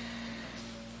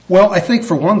 Well, I think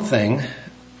for one thing,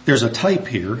 there's a type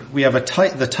here. We have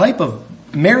the type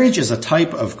of marriage is a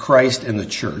type of Christ and the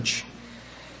church.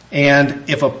 And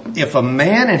if a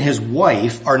man and his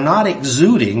wife are not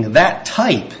exuding that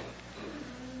type,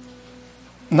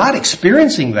 not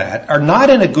experiencing that, are not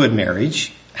in a good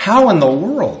marriage, how in the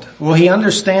world will he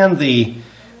understand the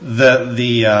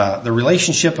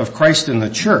relationship of Christ and the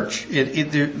church?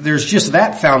 There's just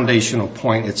that foundational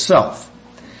point itself.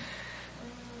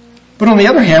 But on the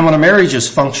other hand, when a marriage is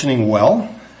functioning well,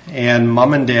 and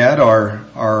mom and dad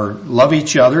are love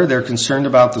each other, they're concerned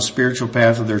about the spiritual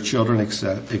path of their children,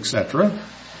 etc.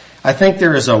 I think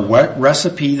there is a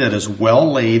recipe that is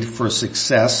well laid for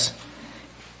success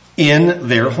in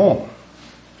their home.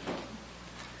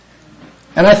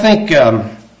 And I think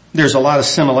there's a lot of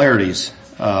similarities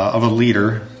of a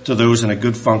leader to those in a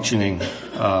good functioning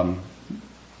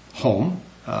home.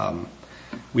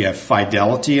 We have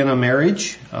fidelity in a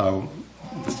marriage.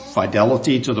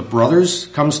 Fidelity to the brothers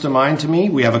comes to mind to me.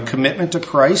 We have a commitment to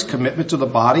Christ, commitment to the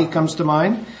body comes to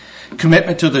mind,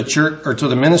 commitment to the church or to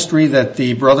the ministry that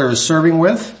the brother is serving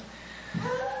with.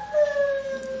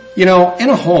 You know, in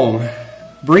a home,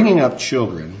 bringing up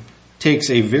children takes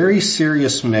a very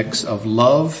serious mix of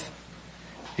love,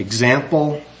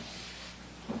 example,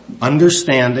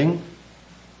 understanding,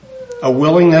 a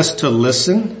willingness to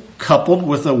listen, coupled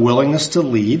with a willingness to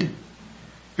lead.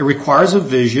 It requires a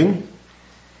vision.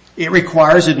 It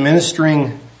requires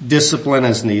administering discipline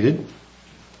as needed.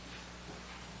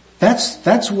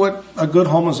 That's what a good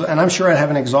home is, and I'm sure I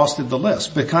haven't exhausted the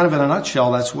list, but kind of in a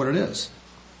nutshell, that's what it is.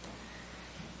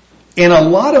 And a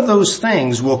lot of those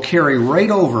things will carry right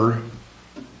over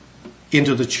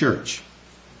into the church.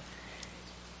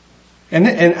 And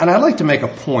I'd like to make a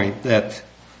point that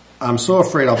I'm so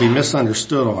afraid I'll be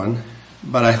misunderstood on,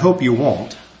 but I hope you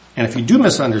won't. And if you do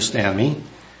misunderstand me,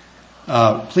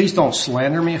 please don't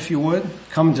slander me if you would.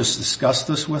 Come just discuss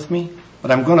this with me.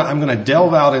 But I'm gonna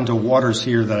delve out into waters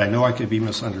here that I know I could be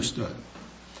misunderstood.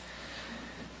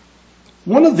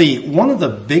 One of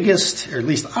the biggest, or at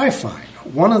least I find,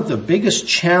 one of the biggest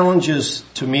challenges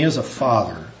to me as a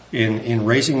father in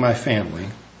raising my family,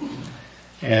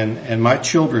 and my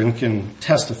children can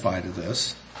testify to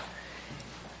this,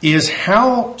 is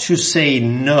how to say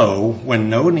no when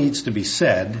no needs to be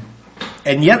said,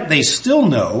 and yet they still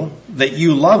know that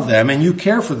you love them and you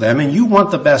care for them and you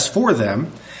want the best for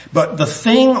them, but the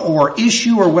thing or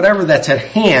issue or whatever that's at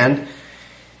hand,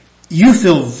 you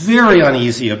feel very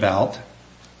uneasy about,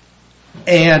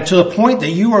 and to the point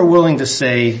that you are willing to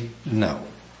say no.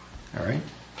 All right?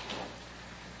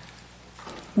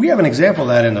 We have an example of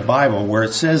that in the Bible where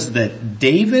it says that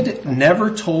David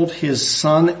never told his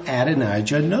son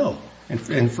Adonijah no. In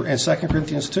 2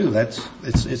 Corinthians 2,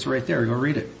 it's right there. Go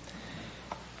read it.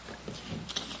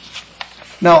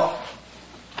 Now,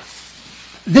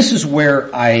 this is where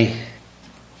I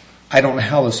don't know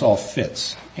how this all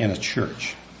fits in a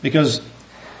church. Because,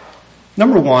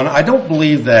 number one, I don't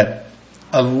believe that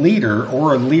a leader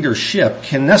or a leadership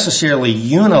can necessarily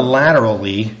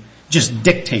unilaterally just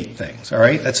dictate things, all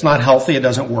right? That's not healthy. It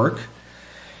doesn't work.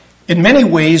 In many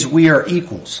ways, we are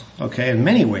equals, okay? In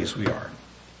many ways, we are.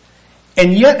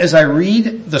 And yet, as I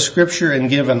read the scripture and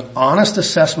give an honest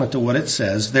assessment to what it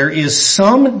says, there is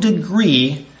some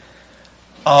degree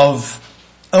of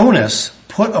onus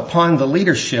put upon the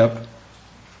leadership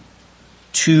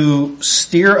to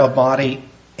steer a body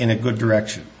in a good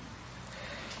direction.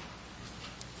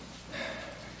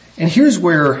 And here's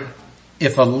where,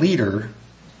 if a leader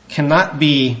cannot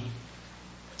bring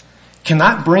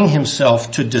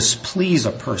himself to displease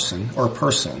a person or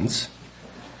persons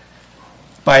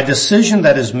by a decision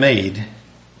that is made,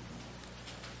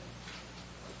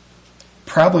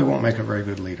 probably won't make a very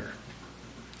good leader.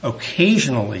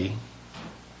 Occasionally,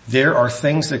 there are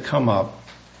things that come up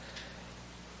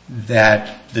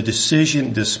that the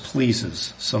decision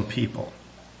displeases some people,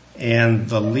 and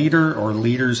the leader or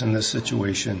leaders in this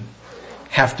situation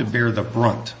have to bear the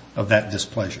brunt of that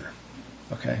displeasure.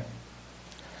 Okay?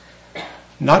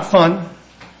 Not fun,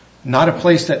 not a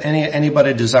place that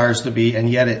anybody desires to be, and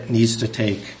yet it needs to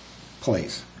take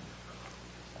place.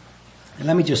 And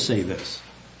let me just say this.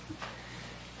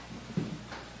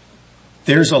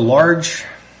 There's a large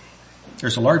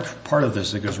part of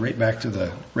this that goes right back to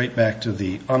the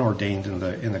unordained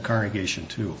in the congregation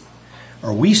too.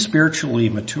 Are we spiritually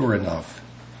mature enough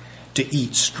to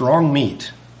eat strong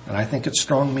meat, and I think it's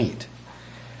strong meat,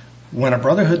 when a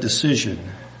brotherhood decision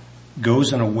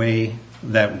goes in a way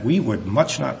that we would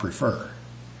much not prefer,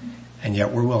 and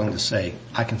yet we're willing to say,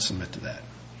 I can submit to that.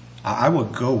 I will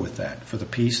go with that for the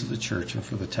peace of the church and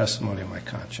for the testimony of my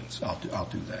conscience. I'll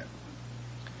do that.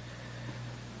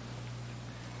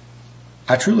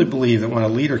 I truly believe that when a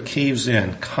leader caves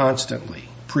in constantly,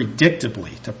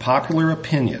 predictably to popular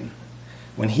opinion,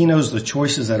 when he knows the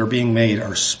choices that are being made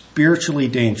are spiritually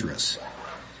dangerous,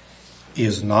 he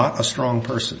is not a strong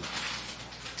person.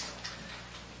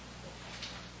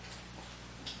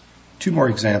 Two more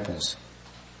examples.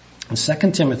 In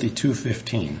 2 Timothy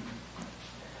 2:15,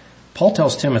 Paul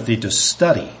tells Timothy to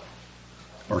study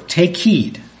or take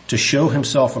heed to show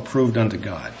himself approved unto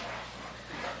God.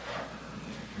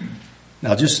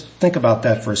 Now just think about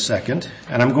that for a second,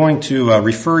 and I'm going to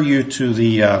refer you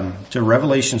to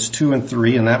Revelations 2 and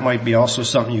 3, and that might be also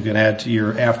something you can add to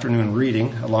your afternoon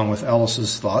reading along with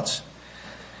Ellis's thoughts.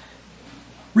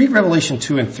 Read Revelation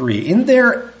 2 and 3. In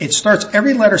there,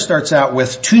 every letter starts out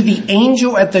with, to the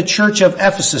angel at the church of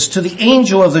Ephesus, to the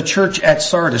angel of the church at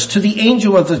Sardis, to the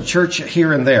angel of the church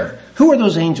here and there. Who are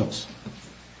those angels?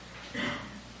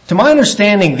 To my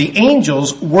understanding, the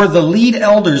angels were the lead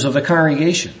elders of the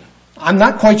congregation. I'm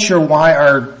not quite sure why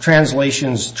our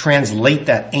translations translate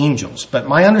that angels, but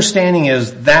my understanding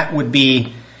is that would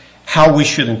be how we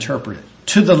should interpret it.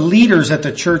 To the leaders at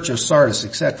the church of Sardis,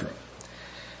 etc.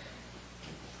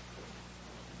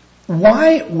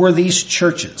 Why were these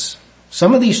churches,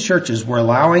 some of these churches were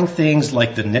allowing things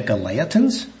like the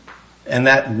Nicolaitans and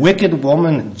that wicked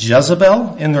woman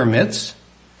Jezebel in their midst?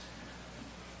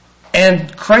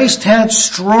 And Christ had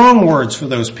strong words for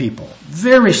those people,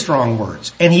 very strong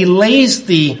words. And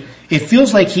it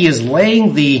feels like he is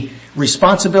laying the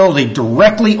responsibility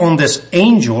directly on this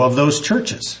angel of those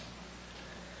churches.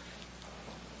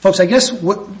 Folks, I guess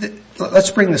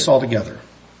let's bring this all together.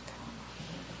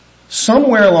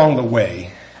 Somewhere along the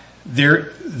way,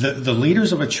 the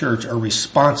leaders of a church are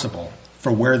responsible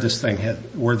for where this thing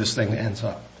ends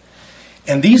up.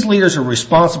 And these leaders are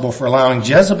responsible for allowing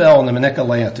Jezebel and the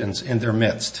Nicolaitans in their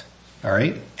midst. All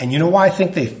right? And you know why I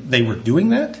think they were doing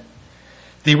that?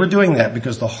 They were doing that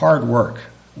because the hard work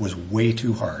was way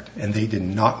too hard, and they did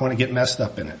not want to get messed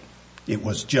up in it. It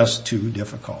was just too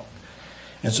difficult.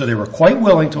 And so they were quite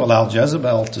willing to allow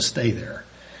Jezebel to stay there.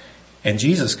 And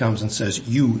Jesus comes and says,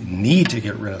 you need to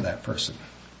get rid of that person.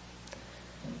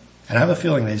 And I have a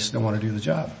feeling they just don't want to do the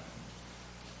job.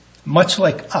 Much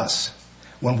like us,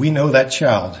 when we know that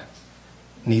child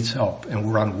needs help and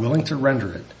we're unwilling to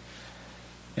render it,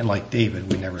 and like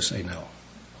David, we never say no.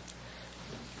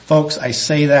 Folks, I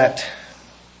say that,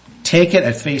 take it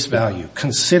at face value.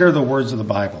 Consider the words of the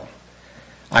Bible.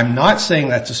 I'm not saying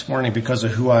that this morning because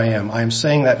of who I am. I'm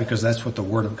saying that because that's what the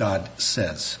Word of God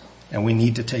says. And we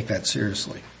need to take that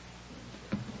seriously.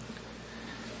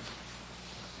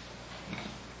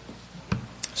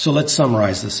 So let's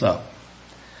summarize this up.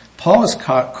 Paul is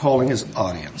calling his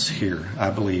audience here, I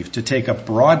believe, to take a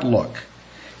broad look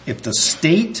at the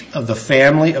state of the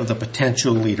family of the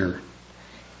potential leader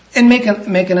and make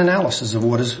an analysis of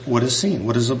what is seen,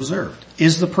 what is observed.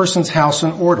 Is the person's house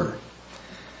in order?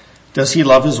 Does he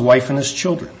love his wife and his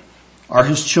children? Are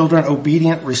his children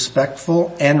obedient,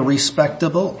 respectful, and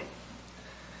respectable?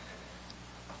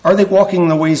 Are they walking in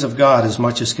the ways of God as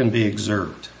much as can be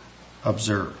observed?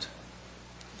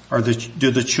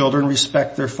 Do the children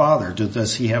respect their father?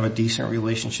 Does he have a decent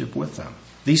relationship with them?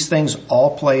 These things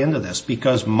all play into this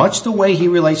because much the way he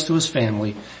relates to his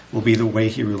family will be the way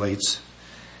he relates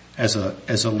as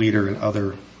a leader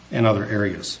in other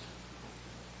areas.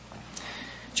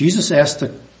 Jesus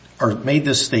made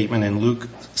this statement in Luke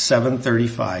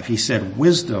 7:35. He said,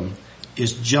 wisdom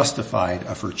is justified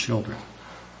of her children.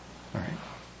 All right.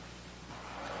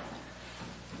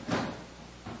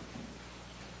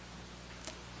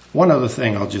 One other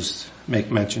thing I'll just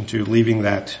make mention to, leaving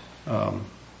that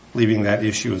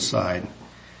issue aside.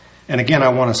 And again, I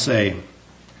want to say,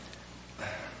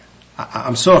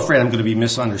 I'm so afraid I'm going to be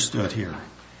misunderstood here.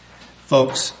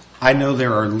 Folks, I know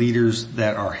there are leaders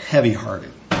that are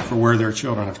heavy-hearted, for where their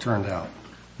children have turned out.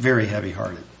 Very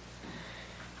heavy-hearted.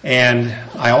 And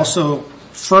I also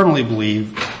firmly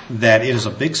believe that it is a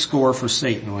big score for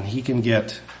Satan when he can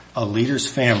get a leader's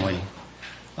family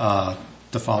to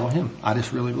follow him. I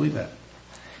just really believe that.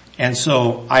 And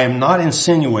so I am not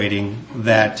insinuating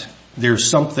that there's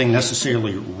something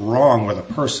necessarily wrong with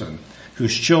a person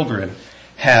whose children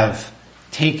have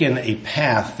taken a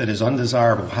path that is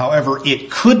undesirable. However, it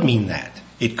could mean that.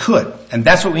 It could. And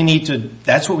that's what we need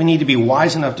to be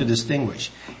wise enough to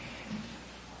distinguish.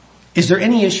 Is there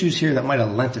any issues here that might have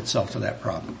lent itself to that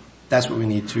problem? That's what we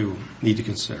need to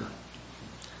consider.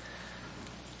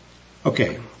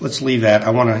 Okay, let's leave that.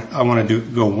 I want to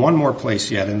go one more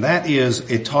place yet, and that is,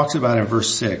 it talks about in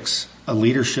verse 6, a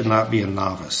leader should not be a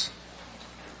novice.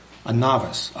 A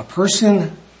novice. A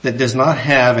person that does not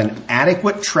have an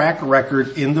adequate track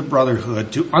record in the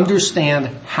brotherhood to understand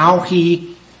how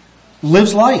he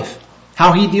lives life,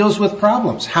 how he deals with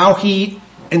problems, how he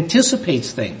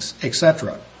anticipates things,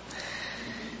 etc.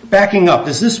 Backing up,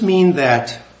 does this mean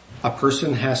that a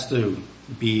person has to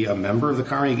be a member of the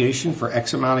congregation for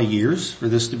X amount of years for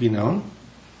this to be known?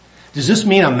 Does this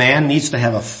mean a man needs to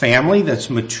have a family that's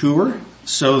mature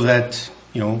so that,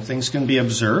 things can be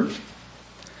observed?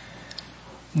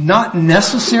 Not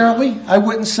necessarily, I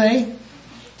wouldn't say,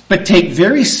 but take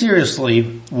very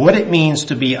seriously what it means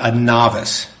to be a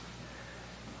novice.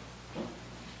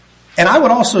 And I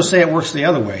would also say it works the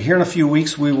other way. Here in a few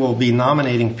weeks we will be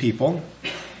nominating people.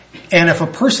 And if a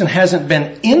person hasn't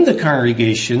been in the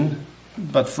congregation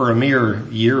but for a mere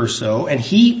year or so, and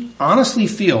he honestly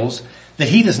feels that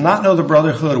he does not know the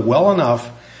brotherhood well enough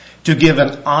to give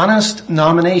an honest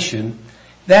nomination,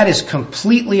 that is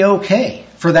completely okay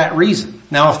for that reason.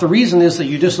 Now, if the reason is that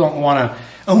you just don't want to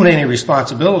own any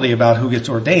responsibility about who gets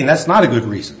ordained, that's not a good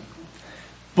reason.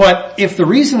 But if the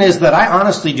reason is that I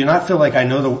honestly do not feel like I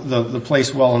know the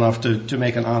place well enough to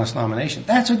make an honest nomination,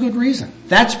 that's a good reason.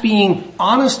 That's being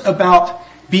honest about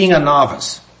being a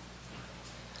novice.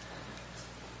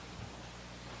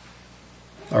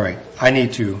 All right, I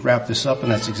need to wrap this up,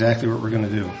 and that's exactly what we're going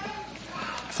to do.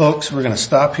 Folks, we're going to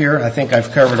stop here. I think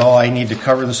I've covered all I need to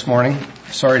cover this morning.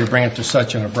 Sorry to bring it to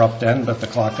such an abrupt end, but the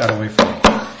clock got away from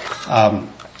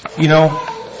me.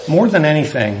 More than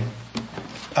anything,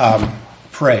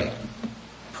 pray.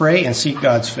 Pray and seek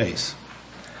God's face.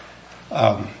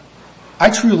 I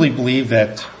truly believe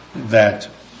that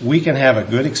we can have a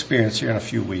good experience here in a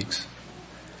few weeks,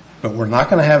 but we're not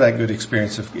going to have that good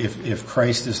experience if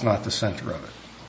Christ is not the center of it.